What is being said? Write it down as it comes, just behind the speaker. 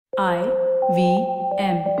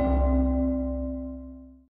IVM.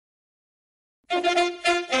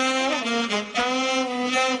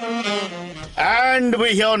 And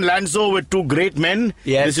we're here on Lanzo with two great men.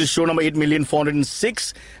 Yes. This is show number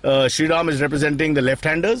 8,406. Sriram is representing the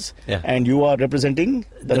left-handers. Yeah. And you are representing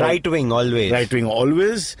The right wing always. Right wing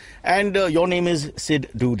always. And your name is Sid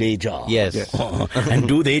Dudeja. Yes. And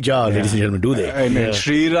Dudeja, ladies and gentlemen, do they? And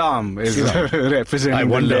Sriram is representing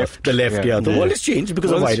the left. The left, yeah. The Yeah. world has changed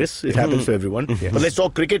because of virus. It happens to everyone. But let's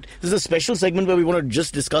talk cricket. This is a special segment where we want to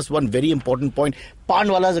just discuss one very important point.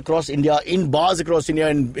 Panwalas across India, in bars across India,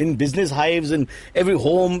 in business hives, in every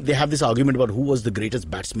home, they have this argument about who was the greatest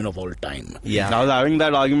batsman of all time. Yeah. I was having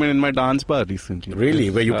that argument in my dance bar recently. Really?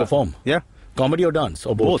 Where you perform? Yeah. Comedy or dance?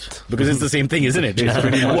 Or both? Because it's the same thing, isn't it?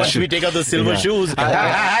 Once we take out the silver shoes.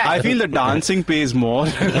 I feel the dancing pays more.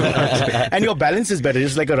 And your balance is better,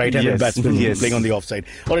 just like a right-handed Yes, batsman yes. playing on the offside.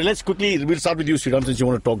 All right, we'll start with you, Sriram, since you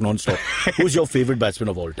want to talk non-stop. Who's your favorite batsman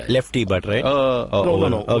of all time? Lefty, but right?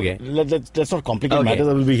 No. Okay. Let's not complicate Okay. matters.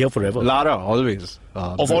 I will be here forever. Lara, always.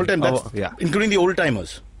 Of all time, yeah. including the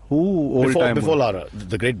old-timers. Who old time? Before Lara,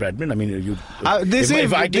 the great Bradman. I mean,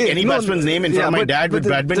 if I take any batsman's name in front of my dad with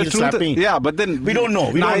Bradman, he'll slap me. Yeah, but then We don't know.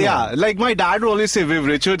 We don't know. Yeah, like my dad would always say Viv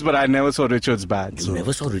Richards, but I never saw Richards bat. You So.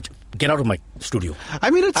 never saw Rich. Get out of my studio. I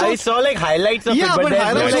mean, it's I saw like highlights of Yeah, it, but but there's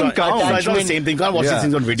highlights no don't like, count. It's not the attachment. same thing. Can't watch these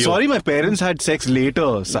things on video. Sorry, my parents had sex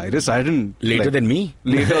later, Cyrus. I didn't. Later than me?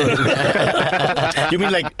 Later. You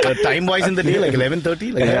mean like time-wise in the day, like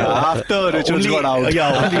 11:30? Like, Yeah, after Richards got out.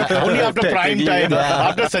 Yeah, only after prime time.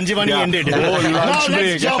 After Sanjivani ended. Now lunch let's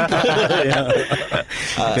break. jump.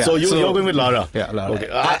 So you're going with Lara. Yeah, Lara. Okay.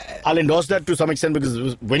 I'll endorse that to some extent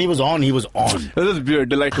because when he was on, he was on. It was a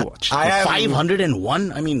delight to watch. I have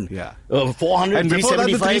 501. I mean, Yeah. 400, And before that,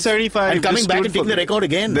 the 375, and coming just back stood and taking for- the record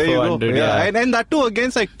again. There you go. 400, Yeah. yeah. And that too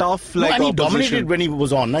against like tough No, like and he opposition. dominated when he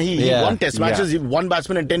was on. He Yeah. won test matches. Yeah. He won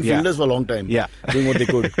batsmen and 10 Yeah. fielders for a long time. Yeah. Doing what they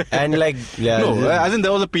could. And like, yeah. No, as in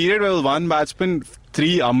there was a period where it was one batsman,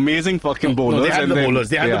 three amazing fucking bowlers. No, they had and the then- bowlers.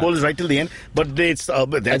 They had yeah. the bowlers right till the end. But they had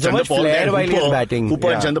And so much Chanderpaul flair and while he was Hooper. batting.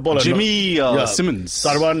 Hooper and Yeah. Chanderpaul. are Jimmy not- Simmons.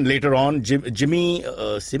 Sarwan later on. Jimmy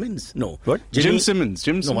Simmons? No. What? Jim Simmons.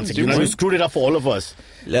 No, one second. You screwed it up for all of us.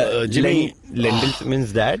 Jimmy. Lendl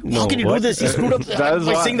Simmons' dad? No, How can you do what? this? He screwed up That's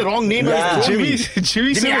by why- saying the wrong name. Yeah. and he threw me.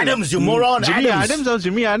 Jimmy Simmons. Adams, you moron. Jimmy Adams or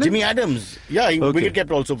Jimmy Adams? Jimmy Adams. Yeah, he Okay. wicket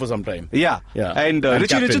kept also for some time. Yeah. Yeah. And Richie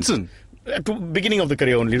captain. Richardson. At the beginning of the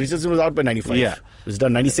career only. Richardson was out by 95. Yeah. It was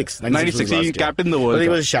done 96. 96, was he last year. captained the World But he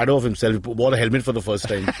Cup. was a shadow of himself. He wore a helmet for the first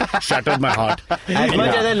time. Shattered my heart. As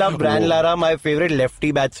much as I love Bran Lara, my favorite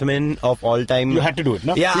lefty batsman of all time. You had to do it,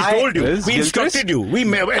 no? Yeah, We told you. Yes, We Gilchrist? instructed you. An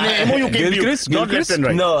MOU came to you. Gilchrist? Not left and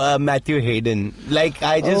right. No, Matthew Hayden. Like,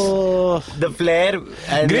 I just... The flair...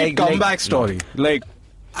 And Great comeback story. Like,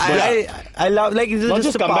 I love... Like, he's Not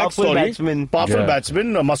just a comeback powerful story. batsman. Powerful Yeah.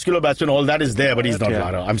 batsman, a muscular batsman, all that is there, but he's not Yeah.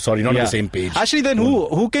 Lara. I'm sorry, not on yeah. the same page. Actually, then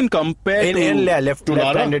who can compare to...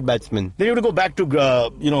 Left-handed batsman. Then you have to go back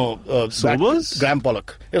to, Sobers? Graham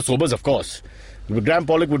Pollock. Yeah, Sobers, of course. But Graham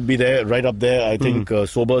Pollock would be there, right up there. I think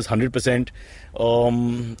Sobers, 100%.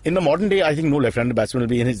 In the modern day, I think no left-handed batsman will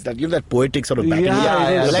be in his that poetic sort of batting.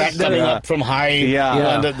 Yeah, the like bat the- coming up from high.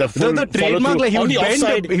 Yeah. And the full The trademark, follow-through. like he On would the bend,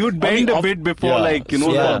 offside- he would on bend the a off- bit before, yeah. like, you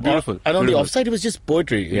know, Yeah. beautiful. And on the Beautiful. offside, it was just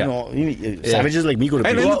poetry. Yeah. Savages like me could have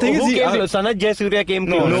And played. then the thing is, Who he- came to... Sanat Jayasuriya came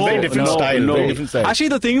to... No, very different style, very different style. Actually,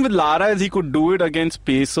 the thing with Lara is he could do it against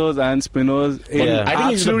pacers and spinners in Yeah. I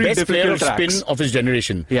think he's the absolutely best player difficult of spin tracks. of his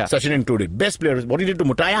generation. Yeah. Sachin included. Best player. What he did to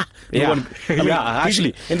Mutaya. Yeah.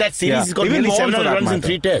 Actually. In that series, Yeah. he's got Even nearly more for 700 that runs in matter.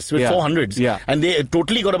 3 tests with Yeah. 400s. Yeah. And they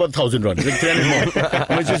totally got about 1,000 runs. Like 300 more.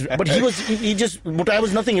 I mean, but he just, Mutaya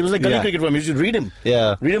was nothing. It was like gully Yeah. cricket for him. You should read him.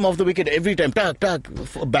 Yeah. Read him off the wicket every time. Tack,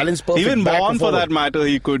 balance perfect. Even back Vaughan, and for forward. that matter,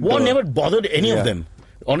 he could... Vaughan never bothered any yeah. of them.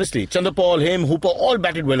 Honestly, Chanderpaul, him, Hooper, all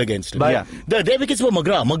batted well against him. But- Yeah. Their wickets were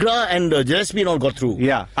McGrath and Gillespie and all got through.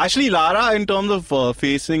 Yeah. Actually, Lara, in terms of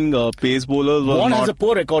facing pace bowlers, was Vaughan not... has a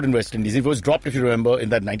poor record in West Indies. He was dropped, if you remember, in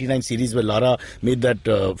that 99 series where Lara made that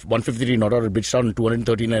 153 not out at Bridgetown and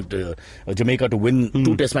 213 at Jamaica to win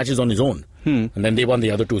 2 test matches on his own. And then they won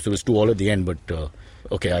the other 2, so it was 2 all at the end. But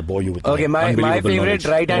okay, I bore you with Okay, my unbelievable favorite knowledge.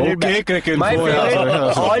 right-handed Okay, cricket my boy.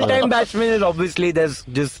 favorite all-time batsman is obviously there's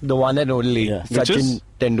just the one and only Yeah. Which is?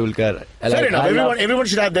 Tendulkar. Fair enough. Everyone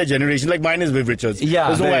should have their generation. Like mine is Viv Richards. Yeah.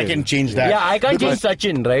 There's no way I can change that. Yeah, I can't change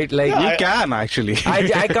Sachin, right? Like You can actually.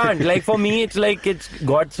 I can't. Like for me, it's like it's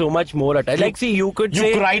got so much more attached. Like see, you could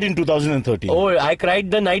say. You cried in 2013. Oh, I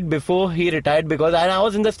cried the night before he retired because I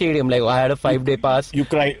was in the stadium. Like I had a 5-day pass. You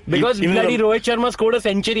cried because bloody Rohit Sharma scored a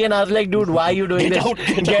century, and I was like, dude, why are you doing this?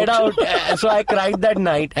 Get out! So I cried that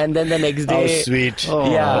night, and then the next day. How sweet.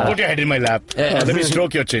 Yeah. Put your head in my lap. Let me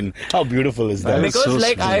stroke your chin. How beautiful is that? Because so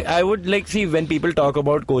like sweet. I would like see when people talk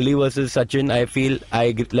about Kohli versus Sachin, I feel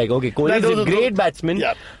like okay, Kohli is a great batsman.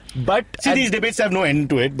 Yeah. But see, these debates have no end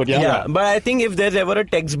to it, but yeah. But I think if there's ever a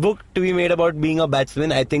textbook to be made about being a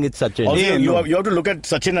batsman, I think it's Sachin. Also, you have to look at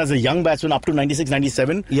Sachin as a young batsman up to 96,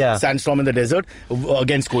 97. Yeah. Sandstorm in the desert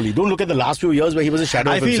against Kohli. Don't look at the last few years where he was a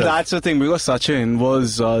shadow I of feel himself. that's the thing because Sachin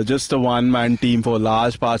was just a one-man team for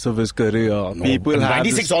large parts of his career. People From have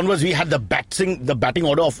 96 onwards, we had the batting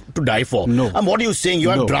order to die for. No. And what are you saying? You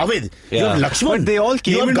have Dravid, you have Lakshman, But they all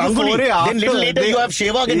came you have in Ganguly. before Then little later you have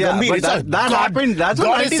Sehwag and Gambhir. But that happened. That's what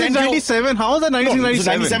 1997. How was that 1997?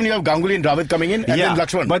 So 97 you have Ganguly and Dravid coming in, and then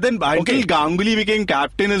Lakshman. But then until Ganguly became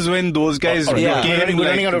captain is when those guys We're came.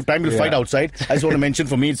 running out of time. We'll fight outside. I just want to mention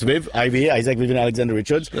for me it's Viv, IVA, Isaac Vivian Alexander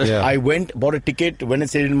Richards. Yeah. I bought a ticket, went and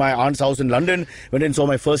stayed in my aunt's house in London, went and saw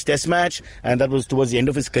my first test match, and that was towards the end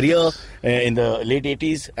of his career in the late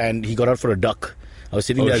 80s, and he got out for a duck. I was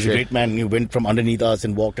sitting there as a great man. He went from underneath us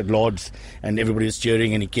and walked at Lords, and everybody was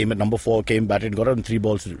cheering, and he came at number 4, batted, got out in 3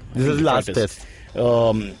 balls. This is last test.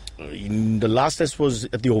 The last test was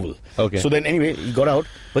at the Oval. Okay. So then anyway, he got out.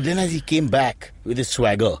 But then as he came back with his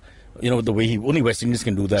swagger, the way only West Indians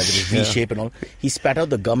can do that, with his V-shape and all, he spat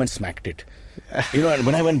out the gum and smacked it. And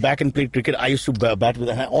when I went back and played cricket, I used to bat with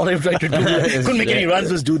that. All I tried to do, couldn't make any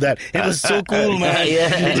runs, was do that. It was so cool, man.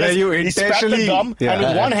 He spat the gum, and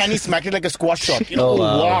with one hand he smacked it like a squash shot.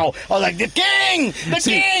 Wow. I was like, the king!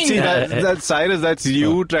 See, that's Cyrus, that's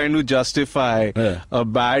you trying to justify a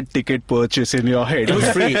bad ticket purchase in your head. It was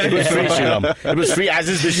free. Sriram. It was free, as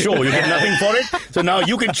is the show. You get nothing for it. So now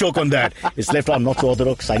you can choke on that. It's left arm, not so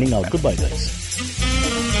orthodox. Signing out. Goodbye, guys.